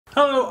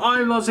Hello,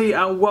 I'm Lozzy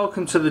and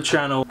welcome to the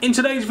channel. In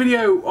today's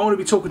video I want to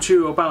be talking to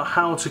you about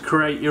how to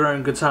create your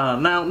own guitar.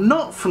 Now,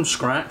 not from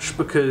scratch,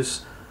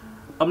 because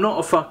I'm not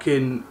a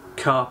fucking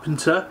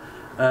carpenter,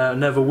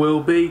 never will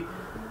be.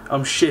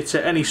 I'm shit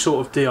at any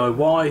sort of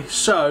DIY,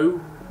 so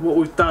what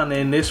we've done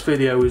in this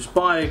video is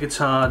buy a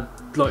guitar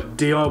like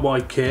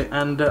DIY kit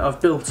and I've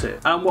built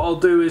it. And what I'll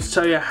do is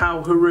tell you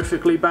how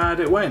horrifically bad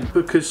it went,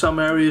 because some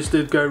areas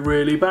did go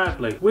really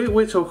badly.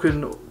 We're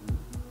talking,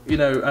 you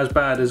know, as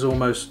bad as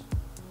almost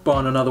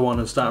buying another one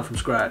and starting from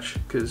scratch,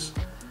 because,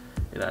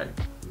 you know,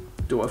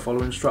 do I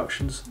follow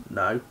instructions?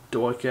 No.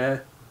 Do I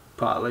care?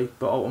 Partly.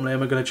 But ultimately,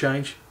 am I going to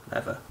change?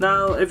 Never.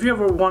 Now, if you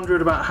ever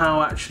wondered about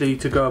how actually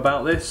to go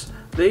about this,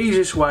 the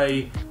easiest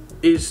way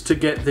is to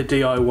get the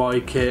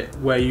DIY kit,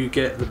 where you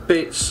get the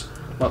bits,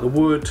 like the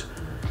wood,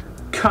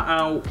 cut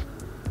out,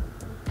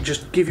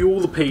 just give you all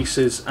the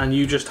pieces, and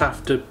you just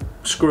have to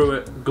screw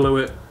it, glue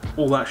it,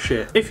 all that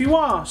shit. If you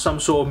are some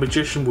sort of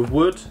magician with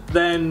wood,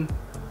 then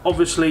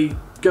obviously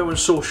go and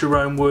source your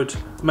own wood,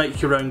 make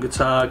your own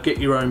guitar, get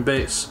your own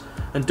bits,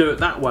 and do it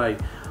that way.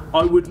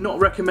 I would not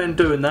recommend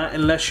doing that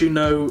unless you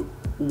know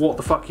what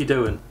the fuck you're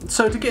doing.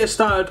 So to get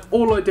started,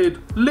 all I did,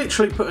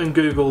 literally put in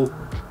Google,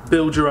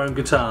 build your own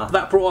guitar.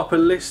 That brought up a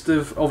list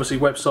of, obviously,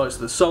 websites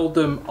that sold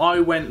them. I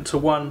went to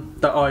one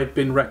that I'd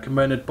been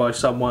recommended by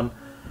someone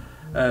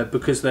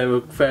because they were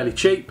fairly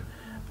cheap.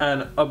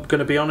 And I'm going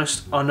to be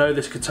honest, I know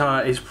this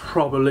guitar is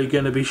probably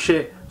going to be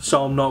shit,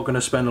 so I'm not going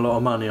to spend a lot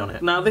of money on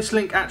it. Now, this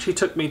link actually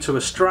took me to a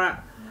Strat,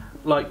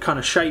 like kind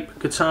of shape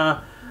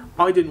guitar.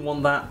 I didn't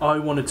want that. I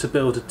wanted to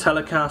build a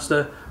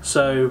Telecaster,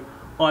 so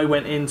I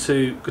went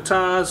into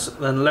guitars,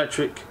 then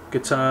electric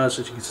guitars,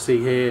 as you can see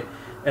here,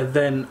 and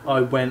then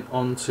I went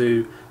on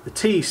to the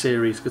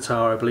T-Series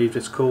guitar, I believe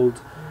it's called,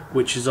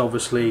 which is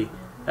obviously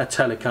a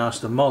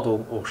Telecaster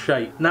model or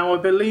shape. Now, I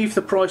believe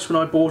the price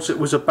when I bought it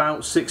was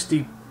about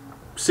 £65.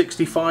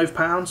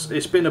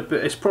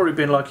 It's probably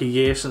been like a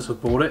year since I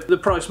bought it. The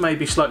price may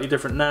be slightly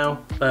different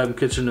now,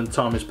 considering the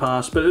time has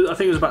passed, but I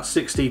think it was about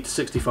 £60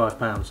 to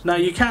 £65. Now,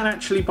 you can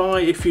actually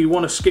buy, if you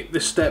want to skip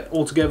this step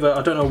altogether,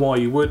 I don't know why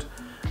you would,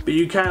 but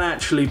you can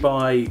actually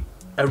buy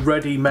a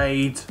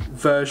ready-made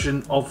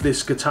version of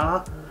this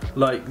guitar.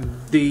 Like,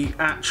 the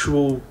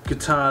actual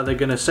guitar they're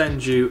going to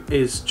send you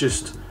is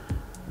just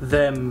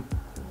them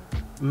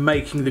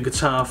making the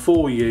guitar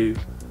for you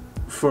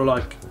for,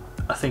 like,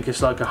 I think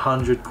it's like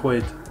 100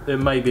 quid. It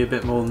may be a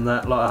bit more than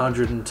that, like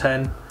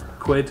 110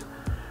 quid.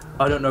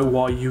 I don't know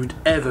why you'd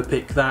ever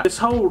pick that. This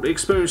whole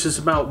experience is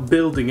about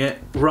building it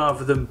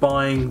rather than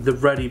buying the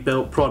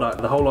ready-built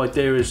product. The whole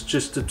idea is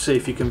just to see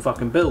if you can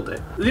fucking build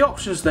it. The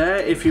option's there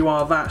if you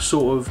are that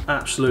sort of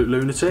absolute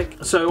lunatic.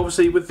 So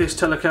obviously with this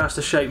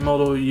Telecaster shape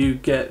model, you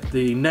get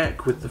the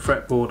neck with the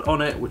fretboard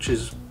on it, which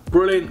is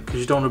brilliant, because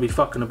you don't want to be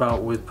fucking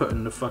about with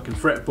putting the fucking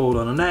fretboard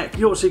on a neck.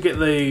 You also get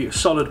the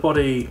solid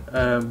body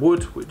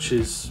wood, which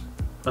is,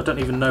 I don't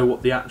even know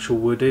what the actual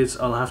wood is.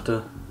 I'll have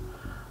to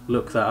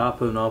look that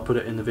up and I'll put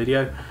it in the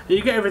video. And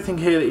you get everything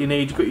here that you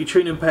need. You've got your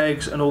tuning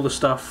pegs and all the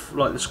stuff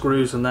like the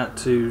screws and that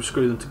to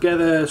screw them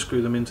together,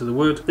 screw them into the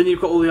wood. Then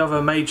you've got all the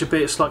other major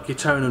bits like your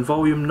tone and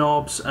volume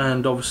knobs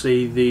and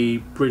obviously the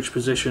bridge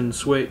position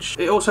switch.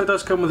 It also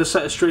does come with a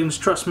set of strings.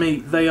 Trust me,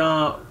 they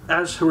are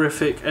as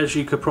horrific as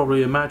you could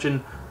probably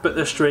imagine, but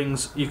they're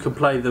strings, you can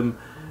play them,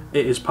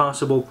 it is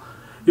passable.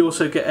 You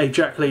also get a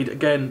jack lead.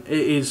 Again, it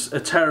is a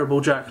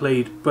terrible jack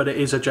lead, but it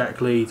is a jack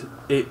lead.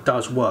 It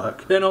does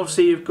work. Then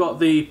obviously you've got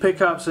the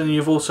pickups, and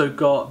you've also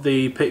got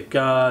the pick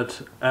guard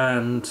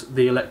and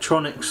the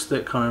electronics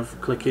that kind of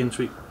click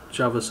into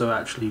each other so it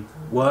actually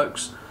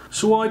works.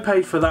 So I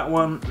paid for that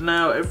one.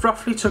 Now, it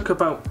roughly took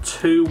about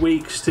 2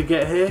 weeks to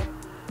get here,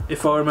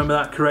 if I remember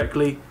that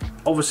correctly.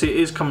 Obviously it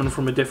is coming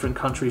from a different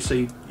country, so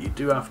you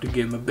do have to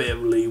give them a bit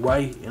of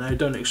leeway. You know,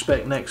 don't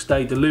expect next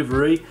day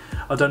delivery.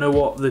 I don't know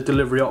what the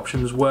delivery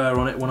options were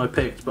on it when I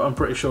picked, but I'm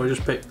pretty sure I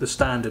just picked the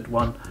standard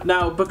one.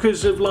 Now,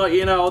 because of, like,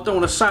 you know, I don't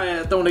want to say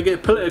it, I don't want to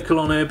get political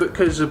on here,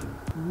 because of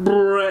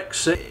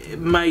Brexit, it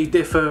may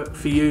differ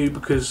for you,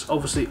 because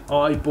obviously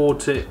I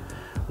bought it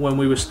when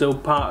we were still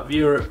part of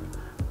Europe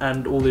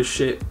and all this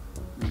shit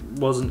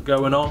wasn't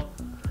going on,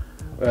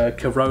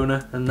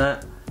 Corona and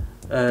that,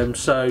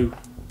 so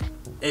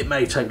it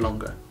may take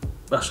longer.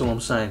 That's all I'm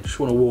saying. Just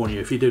want to warn you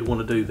if you did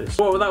want to do this.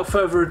 Well, without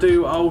further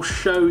ado, I'll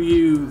show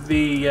you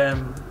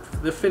the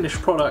finished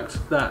product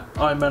that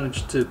I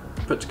managed to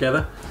put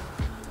together.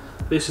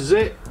 This is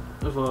it.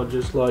 If I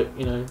just, like,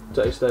 you know,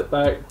 take a step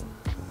back,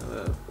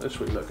 that's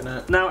what you're looking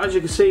at. Now, as you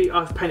can see,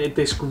 I've painted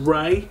this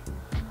grey,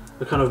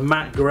 a kind of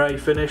matte grey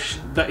finish.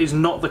 That is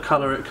not the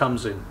colour it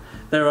comes in.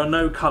 There are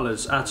no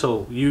colours at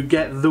all. You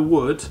get the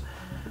wood,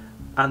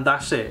 and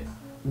that's it.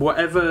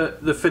 Whatever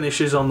the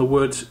finish is on the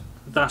wood,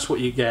 that's what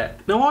you get.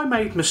 Now, I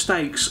made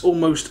mistakes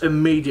almost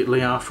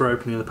immediately after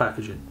opening the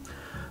packaging,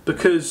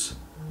 because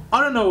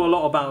I don't know a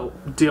lot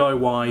about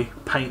DIY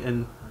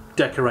painting,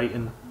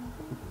 decorating,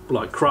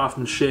 like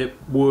craftsmanship,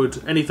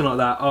 wood, anything like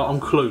that. I'm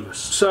clueless.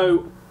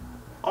 So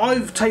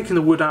I've taken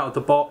the wood out of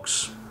the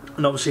box,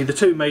 and obviously the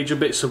two major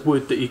bits of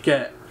wood that you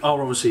get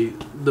are obviously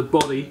the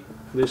body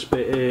this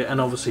bit here, and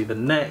obviously the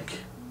neck.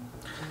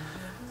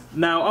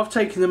 Now I've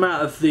taken them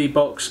out of the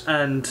box,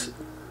 and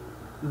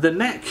the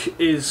neck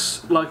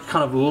is like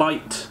kind of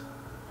light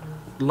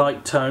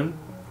tone,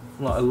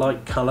 like a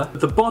light colour.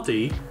 The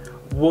body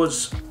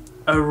was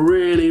a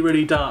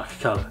really dark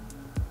colour.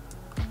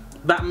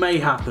 That may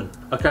happen,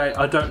 okay?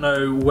 I don't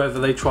know whether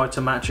they try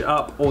to match it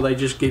up or they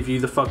just give you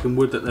the fucking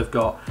wood that they've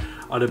got.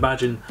 I'd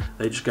imagine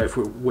they just go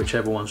for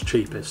whichever one's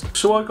cheapest.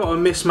 So I got a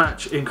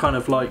mismatch in kind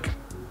of like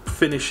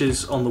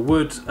finishes on the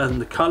wood and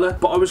the colour,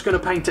 but I was going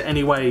to paint it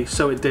anyway,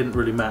 so it didn't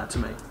really matter to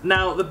me.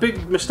 Now the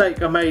big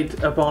mistake I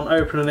made upon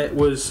opening it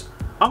was,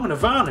 I'm going to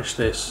varnish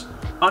this.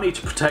 I need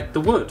to protect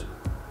the wood,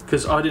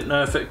 because I didn't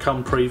know if it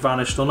come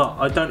pre-varnished or not.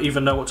 I don't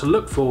even know what to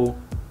look for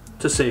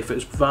to see if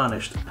it's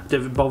varnished. I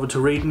didn't bother to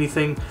read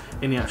anything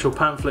in the actual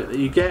pamphlet that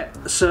you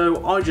get,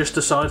 so I just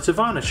decided to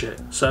varnish it.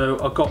 So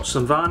I got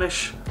some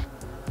varnish,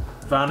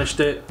 varnished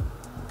it,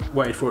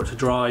 waited for it to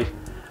dry,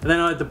 and then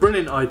I had the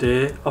brilliant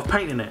idea of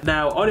painting it.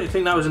 Now I didn't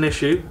think that was an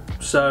issue,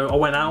 so I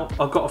went out,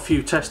 I got a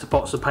few tester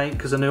pots of paint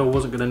because I knew I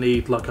wasn't going to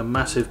need like a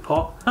massive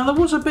pot. And there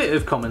was a bit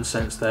of common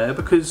sense there,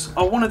 because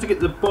I wanted to get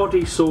the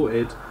body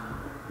sorted,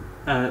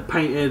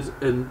 painted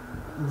and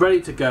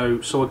ready to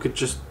go, so I could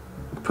just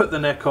put the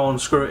neck on,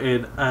 screw it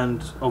in,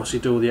 and obviously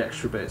do all the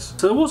extra bits.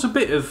 So there was a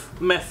bit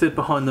of method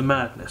behind the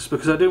madness,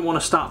 because I didn't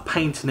want to start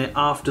painting it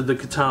after the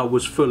guitar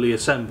was fully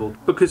assembled,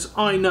 because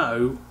I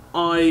know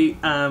I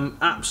am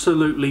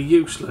absolutely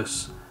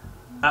useless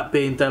at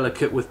being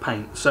delicate with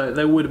paint, so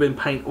there would have been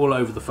paint all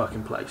over the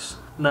fucking place.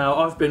 Now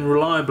I've been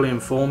reliably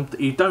informed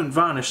that you don't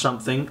varnish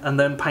something and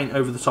then paint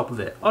over the top of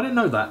it. I didn't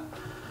know that.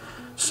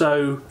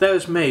 So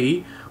there's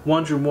me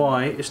wondering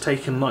why it's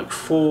taken like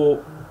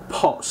 4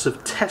 pots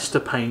of tester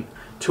paint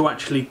to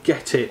actually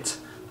get it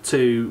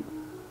to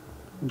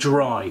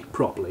dry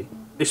properly.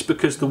 It's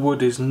because the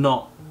wood is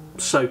not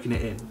soaking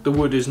it in. The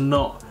wood is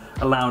not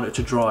allowing it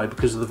to dry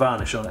because of the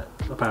varnish on it,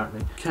 apparently.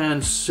 You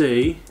can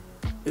see,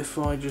 if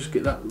I just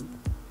get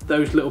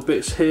those little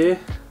bits here,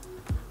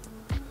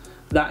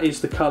 that is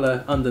the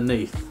colour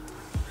underneath.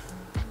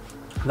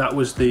 That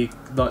was the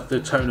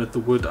tone of the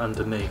wood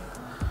underneath.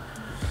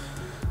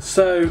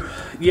 So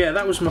yeah,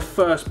 that was my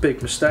first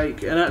big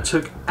mistake, and that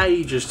took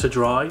ages to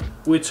dry.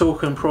 We're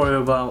talking probably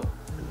about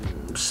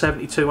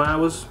 72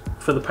 hours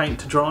for the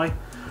paint to dry.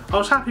 I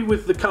was happy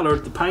with the colour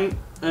of the paint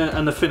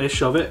and the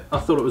finish of it. I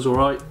thought it was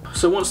alright.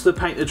 So once the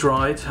paint had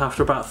dried,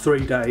 after about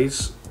 3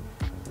 days,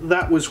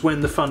 that was when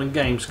the fun and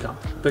games come,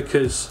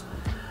 because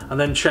I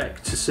then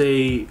checked to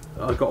see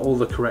I got all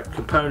the correct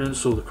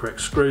components, all the correct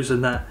screws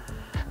and that,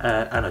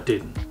 and I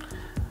didn't.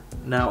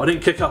 Now I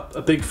didn't kick up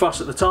a big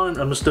fuss at the time, and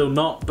I'm still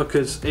not,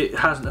 because it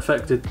hasn't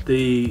affected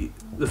the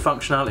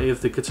functionality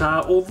of the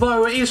guitar,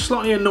 although it is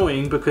slightly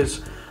annoying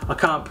because I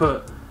can't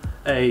put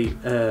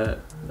a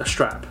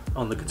strap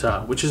on the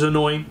guitar, which is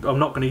annoying. I'm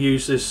not going to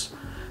use this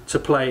to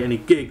play any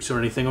gigs or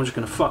anything. I'm just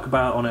going to fuck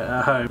about on it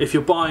at home. If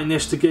you're buying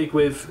this to gig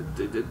with,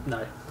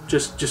 no,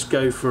 just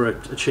go for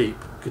a cheap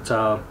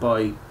guitar,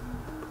 buy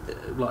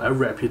like a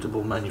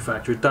reputable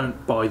manufacturer.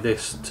 Don't buy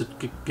this to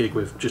gig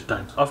with, just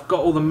don't. I've got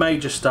all the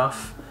major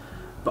stuff,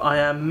 but I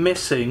am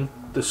missing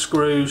the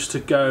screws to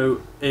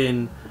go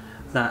in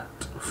that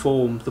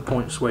form the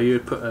points where you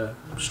would put a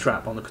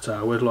strap on the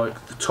guitar, with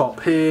like the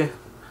top here.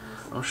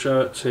 I'll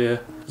show it to you.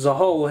 There's a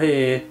hole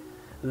here,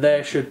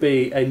 there should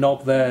be a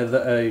knob there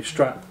that a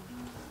strap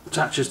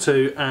attaches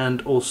to,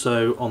 and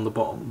also on the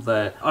bottom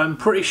there. I'm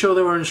pretty sure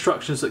there were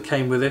instructions that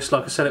came with this.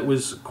 Like I said, it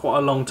was quite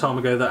a long time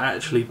ago that I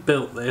actually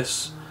built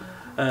this.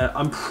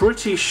 I'm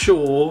pretty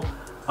sure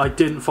I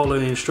didn't follow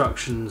the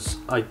instructions.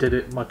 I did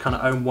it my kind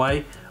of own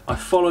way. I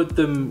followed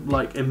them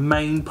like in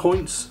main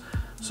points,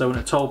 so when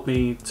it told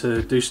me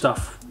to do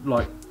stuff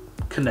like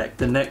connect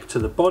the neck to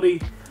the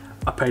body,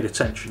 I paid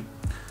attention.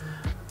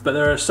 But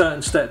there are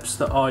certain steps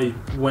that I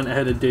went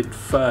ahead and did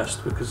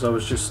first because I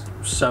was just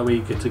so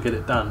eager to get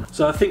it done.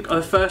 So I think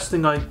the first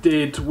thing I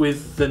did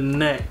with the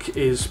neck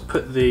is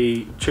put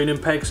the tuning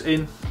pegs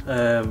in.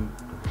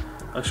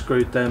 I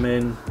screwed them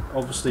in.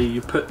 Obviously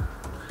you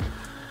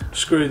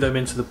screw them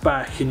into the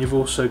back, and you've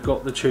also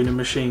got the tuning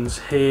machines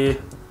here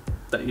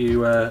that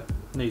you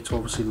need to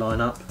obviously line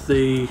up.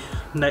 The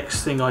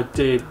next thing I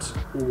did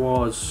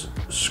was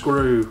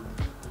screw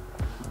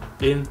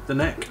in the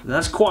neck. And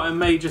that's quite a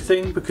major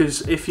thing,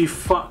 because if you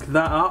fuck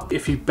that up,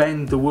 if you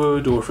bend the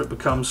wood or if it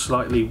becomes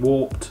slightly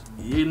warped,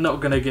 you're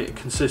not going to get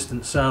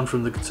consistent sound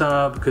from the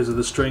guitar, because of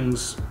the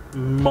strings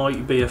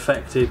might be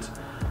affected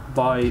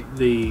by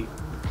the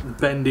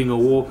bending or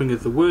warping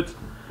of the wood,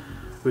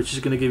 which is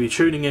going to give you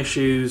tuning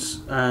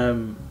issues,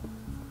 and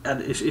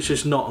it's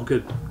just not a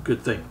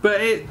good thing.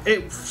 But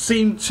it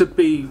seemed to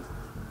be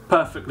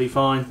perfectly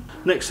fine.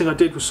 Next thing I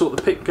did was sort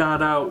the pick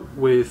guard out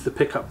with the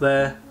pickup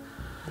there.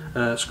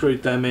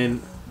 Screwed them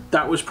in.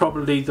 That was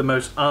probably the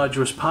most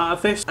arduous part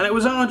of this, and it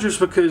was arduous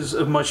because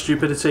of my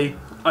stupidity.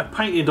 I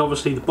painted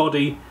obviously the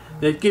body.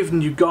 They'd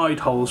given you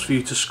guide holes for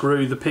you to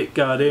screw the pick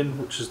guard in,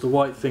 which is the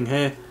white thing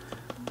here.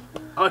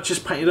 I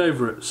just painted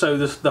over it, so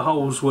the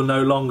holes were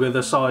no longer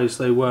the size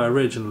they were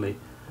originally.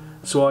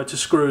 so I had to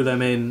screw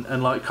them in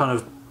and like kind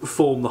of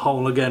form the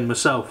hole again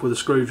myself with a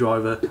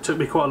screwdriver. It took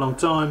me quite a long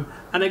time,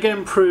 and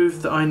again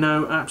proved that I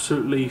know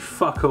absolutely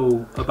fuck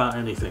all about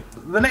anything.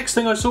 The next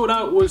thing I sorted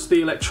out was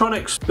the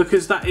electronics,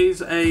 because that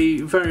is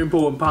a very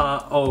important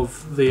part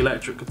of the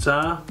electric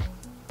guitar.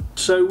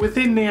 So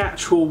within the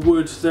actual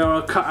wood there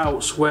are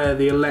cutouts where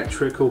the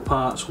electrical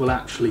parts will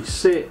actually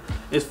sit.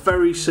 It's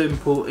very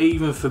simple,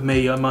 even for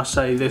me. I must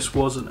say this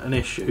wasn't an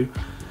issue,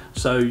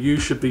 so you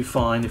should be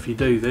fine if you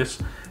do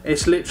this.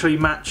 It's literally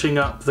matching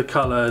up the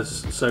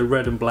colours, so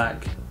red and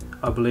black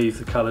I believe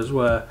the colours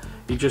were.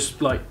 You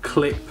just like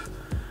clip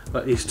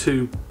like these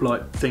two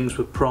like things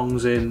with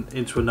prongs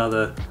into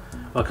another,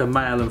 like a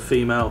male and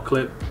female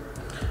clip.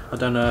 I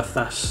don't know if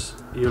that's,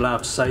 you're allowed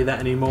to say that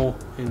anymore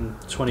in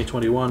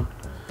 2021.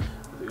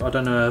 I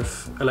don't know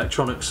if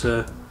electronics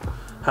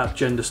have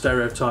gender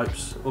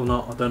stereotypes or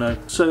not, I don't know.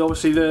 So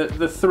obviously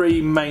the three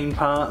main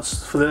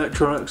parts for the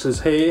electronics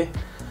is here,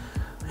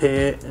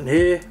 here and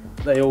here.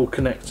 They all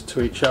connect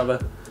to each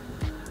other,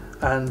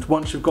 and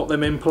once you've got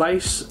them in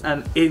place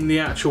and in the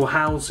actual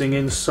housing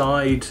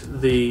inside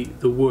the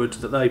wood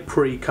that they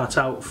pre-cut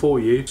out for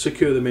you,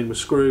 secure them in with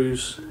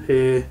screws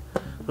here,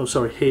 oh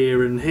sorry,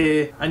 here and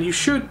here, and you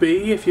should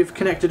be, if you've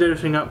connected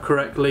everything up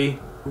correctly,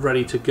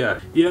 ready to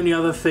go. The only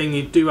other thing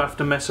you do have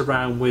to mess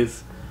around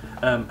with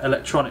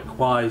electronic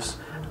wise,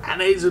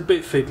 and it is a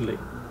bit fiddly,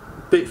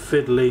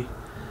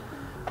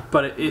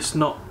 but it's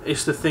not,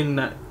 it's the thing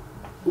that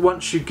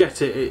once you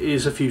get it, it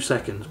is a few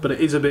seconds, but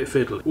it is a bit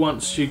fiddly.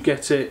 Once you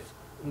get it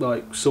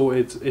like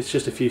sorted, it's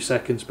just a few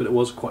seconds, but it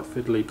was quite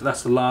fiddly. But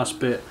that's the last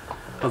bit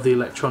of the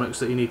electronics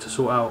that you need to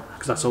sort out,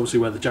 because that's obviously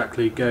where the jack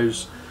lead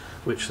goes,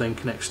 which then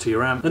connects to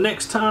your amp. The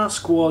next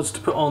task was to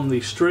put on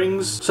the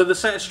strings. So the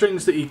set of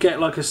strings that you get,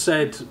 like I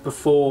said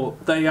before,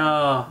 they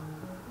are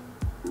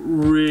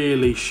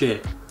really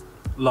shit.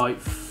 Like,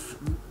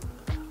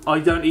 I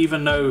don't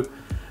even know,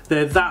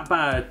 they're that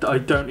bad that I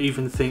don't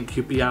even think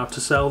you'd be able to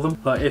sell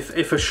them. Like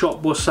if a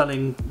shop was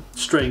selling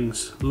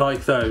strings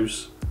like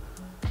those,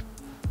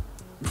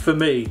 for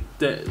me,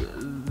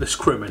 that's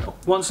criminal.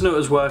 Once I knew it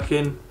was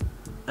working,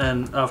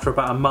 and after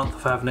about a month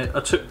of having it, I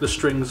took the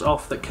strings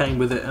off that came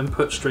with it and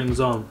put strings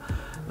on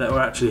that were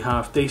actually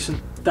half decent.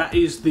 That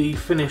is the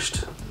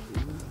finished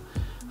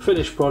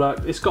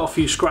product. It's got a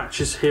few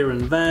scratches here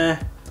and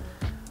there,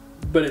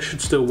 but it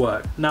should still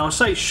work. Now I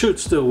say should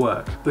still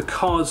work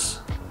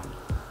because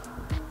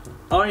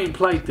I ain't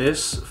played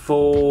this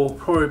for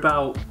probably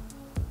about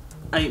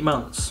 8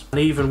 months, and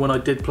even when I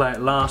did play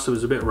it last it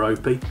was a bit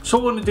ropey. So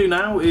what I'm going to do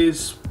now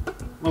is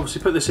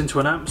obviously put this into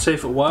an amp, see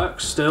if it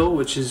works still,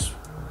 which is,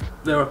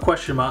 there are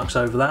question marks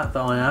over that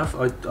I have.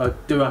 I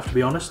do have to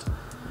be honest,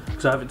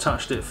 because I haven't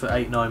touched it for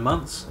 8-9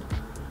 months.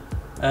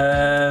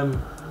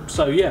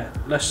 So yeah,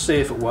 let's see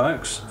if it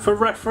works. For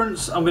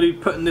reference, I'm going to be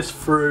putting this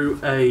through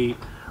a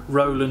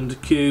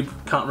Roland cube.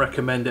 Can't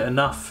recommend it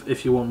enough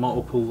if you want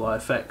multiple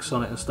effects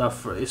on it and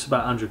stuff. It's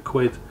about 100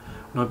 quid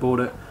when I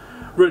bought it.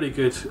 Really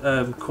good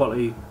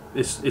quality.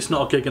 It's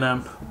not a gig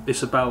amp.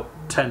 It's about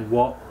 10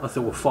 watt, I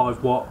think, or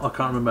 5 watt. I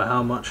can't remember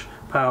how much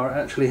power it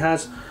actually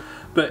has,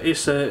 but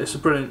it's a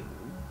brilliant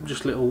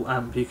just little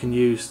amp you can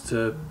use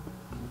to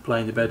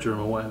play in your bedroom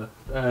or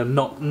whatever.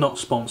 Not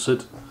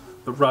sponsored,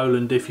 but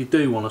Roland, if you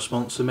do want to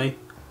sponsor me,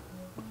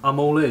 I'm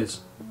all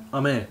ears.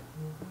 I'm here.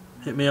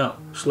 Hit me up,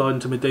 slide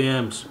into my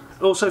DMs.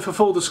 Also, for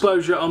full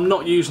disclosure, I'm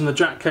not using the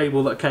jack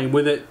cable that came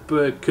with it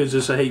because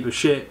it's a heap of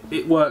shit.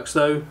 It works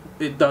though,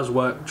 it does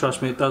work,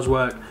 trust me, it does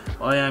work.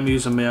 I am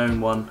using my own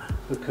one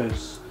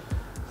because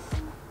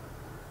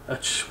I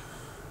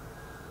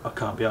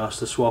can't be asked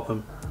to swap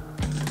them.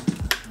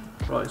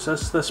 Right, so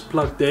that's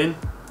plugged in.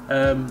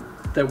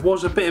 There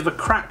was a bit of a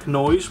crack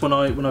noise when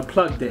I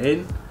plugged it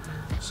in,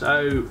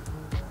 so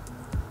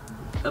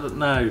I don't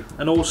know.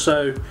 And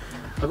also,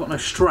 I've got no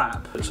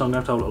strap, so I'm going to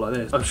have to hold it like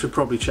this. I should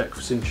probably check if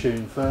it's in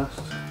tune first.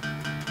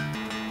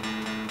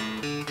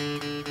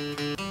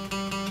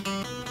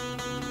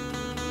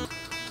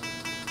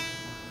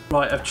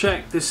 Right, I've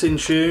checked this in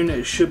tune,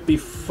 it should be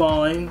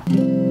fine.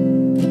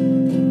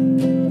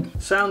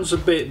 Sounds a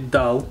bit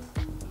dull.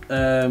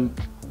 I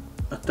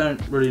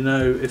don't really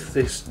know if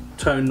this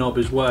tone knob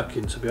is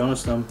working, to be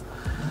honest.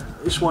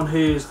 This one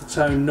here is the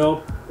tone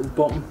knob at the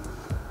bottom.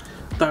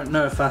 Don't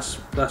know if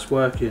that's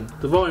working.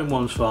 The volume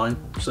one's fine,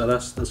 so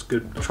that's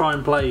good. Try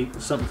and play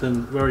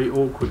something very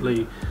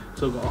awkwardly,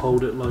 so I've got to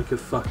hold it like a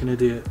fucking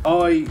idiot.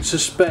 I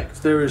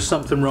suspect there is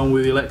something wrong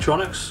with the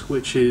electronics,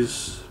 which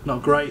is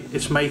not great.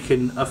 It's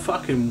making a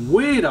fucking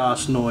weird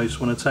ass noise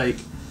when I take,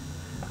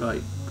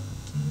 like,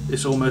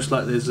 it's almost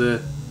like there's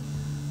a,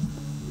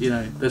 you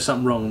know, there's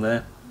something wrong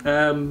there.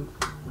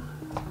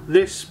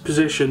 This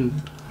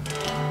position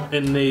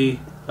in the,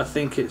 I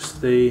think it's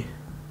the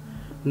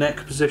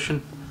neck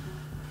position,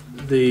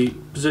 the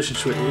position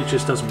switch, it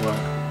just doesn't work.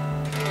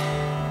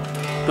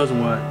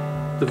 Doesn't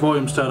work. The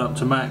volume's turned up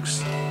to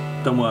max,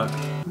 don't work.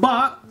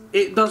 But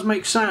it does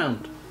make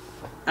sound,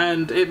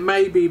 and it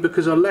may be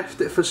because I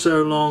left it for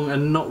so long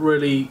and not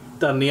really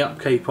done the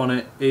upkeep on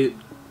it. It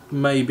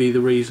may be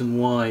the reason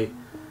why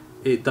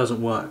it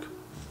doesn't work.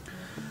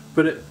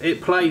 but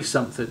it plays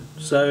something.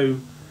 So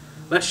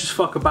let's just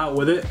fuck about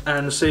with it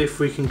and see if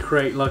we can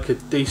create like a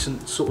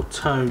decent sort of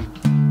tone.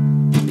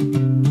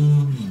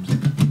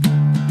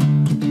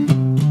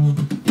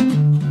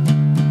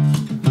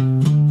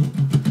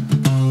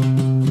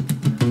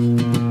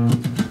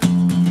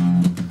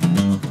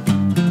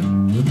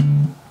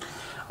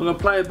 I'm going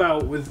to play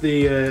about with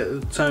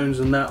the tones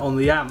and that on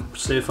the amp,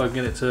 see if I can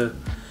get it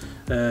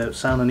to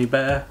sound any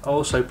better. I'll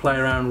also play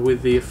around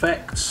with the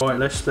effects. Right,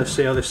 let's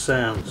see how this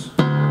sounds.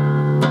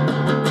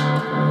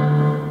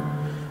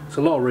 It's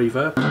a lot of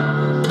reverb.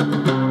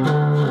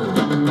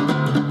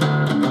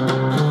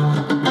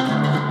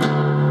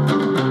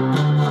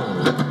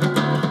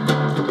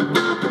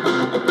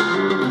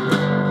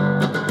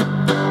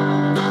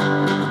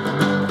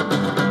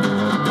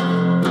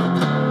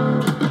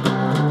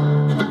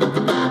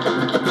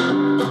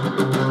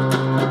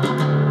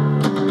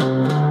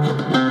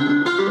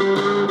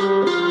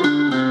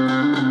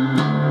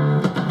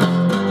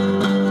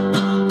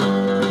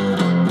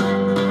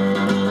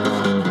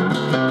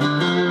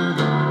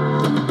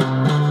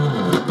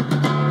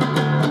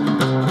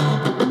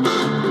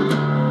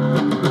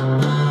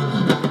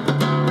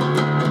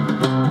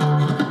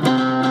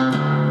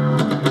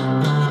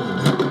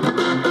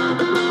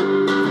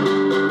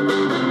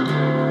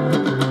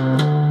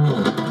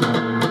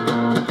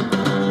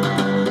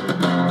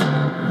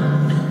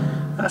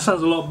 That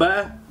sounds a lot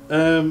better.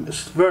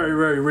 It's very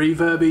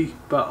reverby,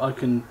 but I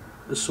can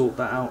sort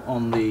that out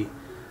on the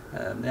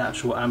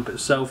actual amp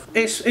itself.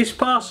 It's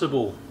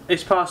passable.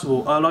 It's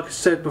passable. Like I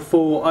said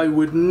before, I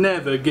would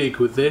never gig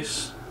with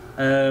this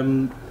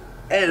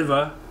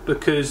ever,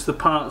 because the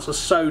parts are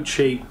so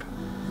cheap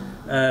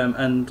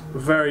and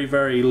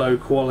very low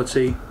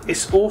quality.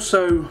 It's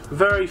also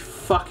very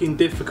fucking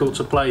difficult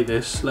to play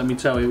this, let me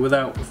tell you,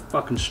 without a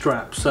fucking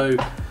strap. So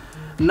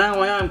now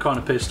I am kind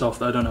of pissed off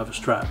that I don't have a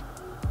strap,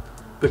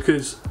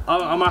 because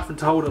I'm having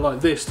to hold it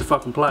like this to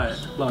fucking play it,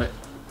 like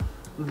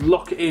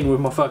lock it in with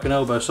my fucking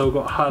elbow, so I've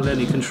got hardly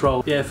any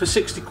control. Yeah, for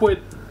 60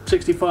 quid,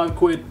 65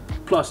 quid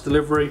plus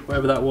delivery,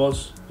 whatever that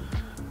was,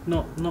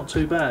 not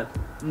too bad,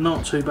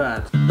 not too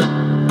bad.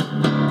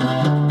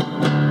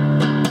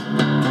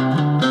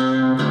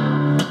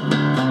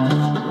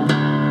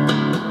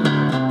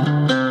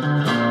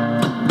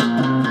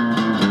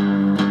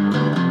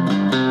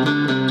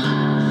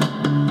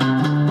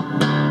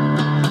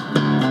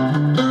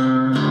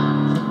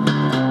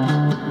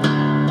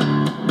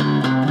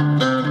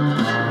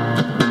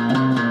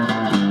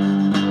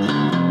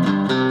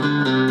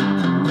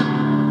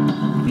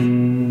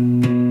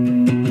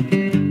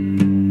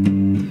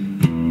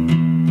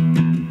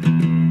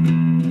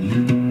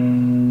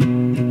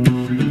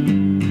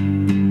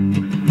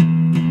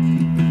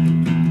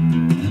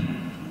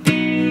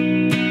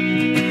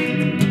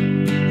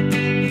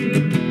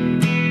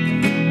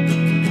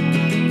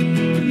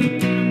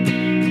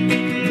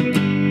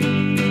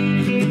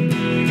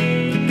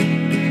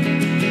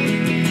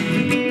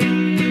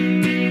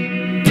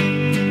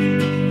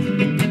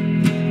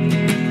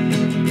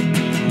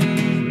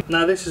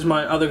 Now this is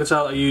my other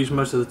guitar that I use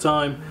most of the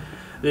time.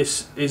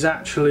 This is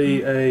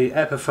actually a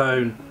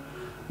Epiphone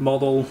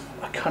model.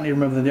 I can't even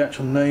remember the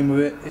actual name of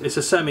it. It's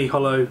a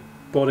semi-hollow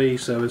body,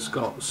 so it's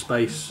got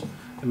space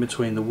in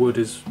between. The wood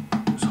is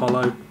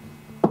hollow.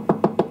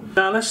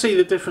 Now let's see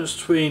the difference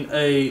between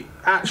a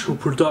actual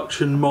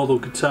production model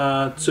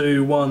guitar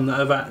to one that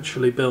I've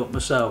actually built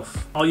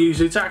myself. I'll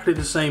use exactly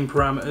the same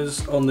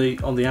parameters on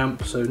the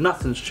amp, so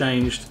nothing's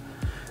changed.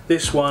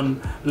 This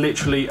one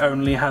literally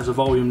only has a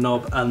volume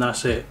knob and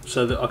that's it,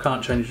 so that I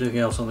can't change anything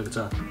else on the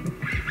guitar.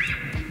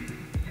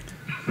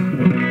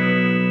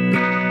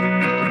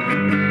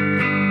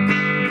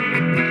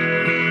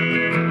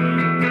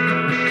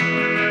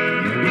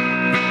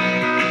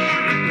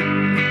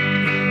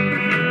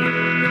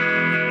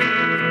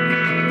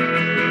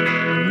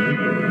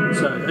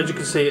 So as you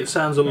can see, it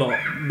sounds a lot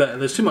better.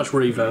 There's too much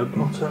reverb.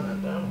 I'll turn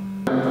that down.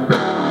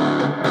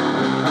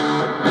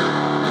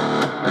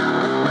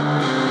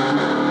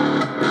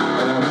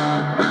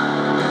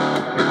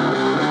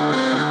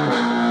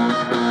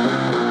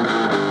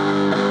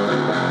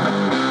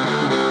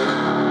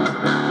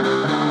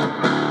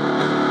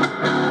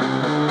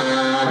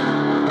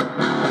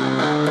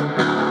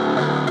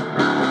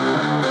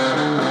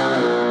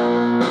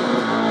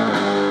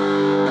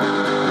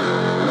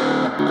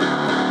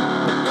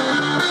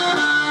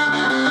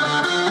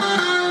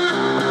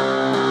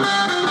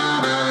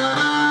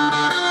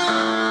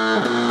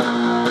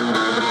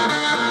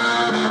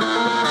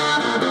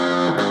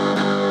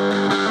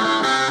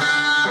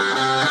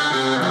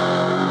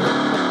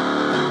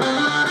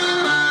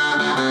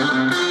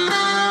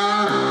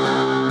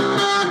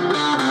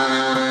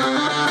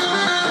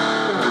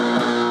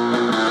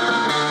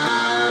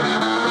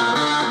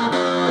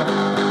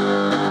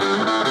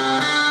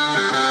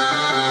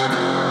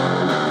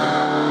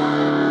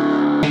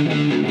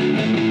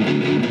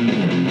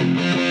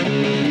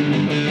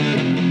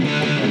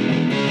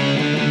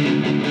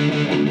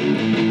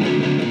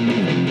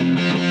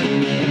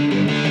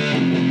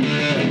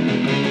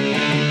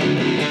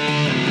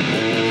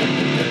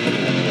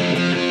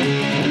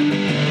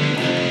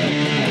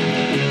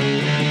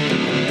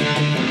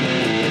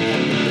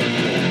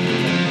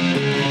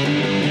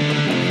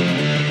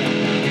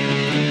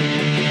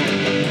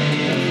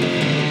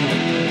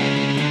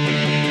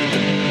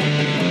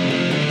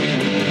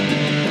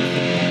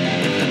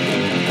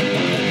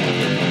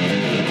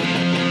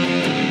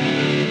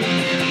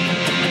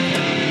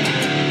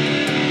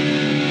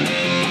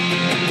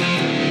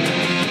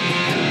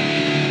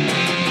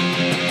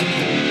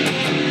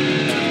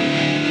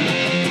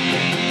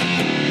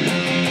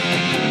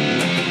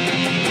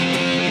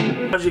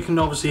 As you can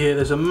obviously hear,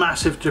 there's a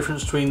massive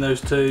difference between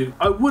those two.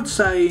 I would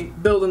say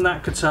building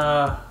that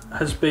guitar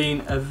has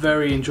been a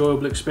very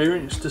enjoyable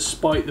experience,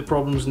 despite the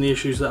problems and the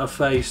issues that I've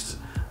faced,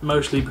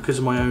 mostly because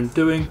of my own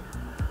doing.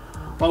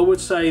 What I would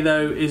say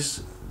though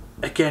is,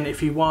 again,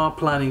 if you are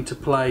planning to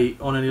play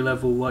on any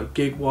level, like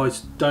gig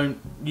wise, don't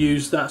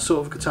use that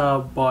sort of guitar,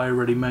 buy a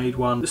ready-made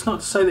one. It's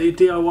not to say that your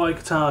DIY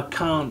guitar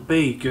can't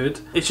be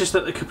good, it's just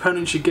that the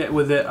components you get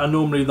with it are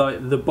normally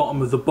like the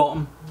bottom of the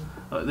bottom,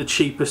 like the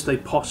cheapest they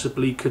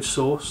possibly could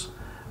source.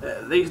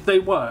 They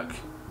work,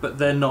 but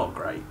they're not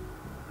great.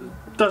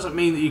 Doesn't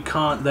mean that you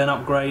can't then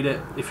upgrade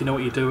it if you know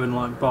what you're doing,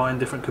 like buying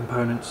different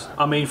components.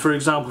 I mean, for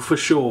example, for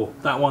sure,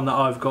 that one that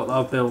I've got, that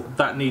I've built,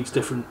 that needs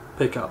different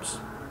pickups.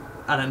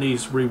 And it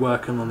needs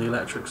reworking on the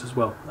electrics as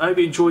well. I hope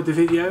you enjoyed the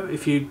video.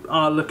 If you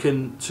are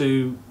looking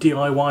to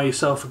DIY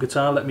yourself a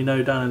guitar, let me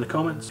know down in the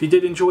comments. If you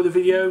did enjoy the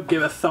video,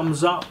 give it a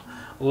thumbs up.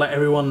 Let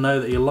everyone know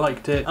that you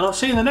liked it. And I'll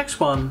see you in the next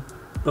one.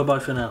 Bye bye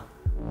for now.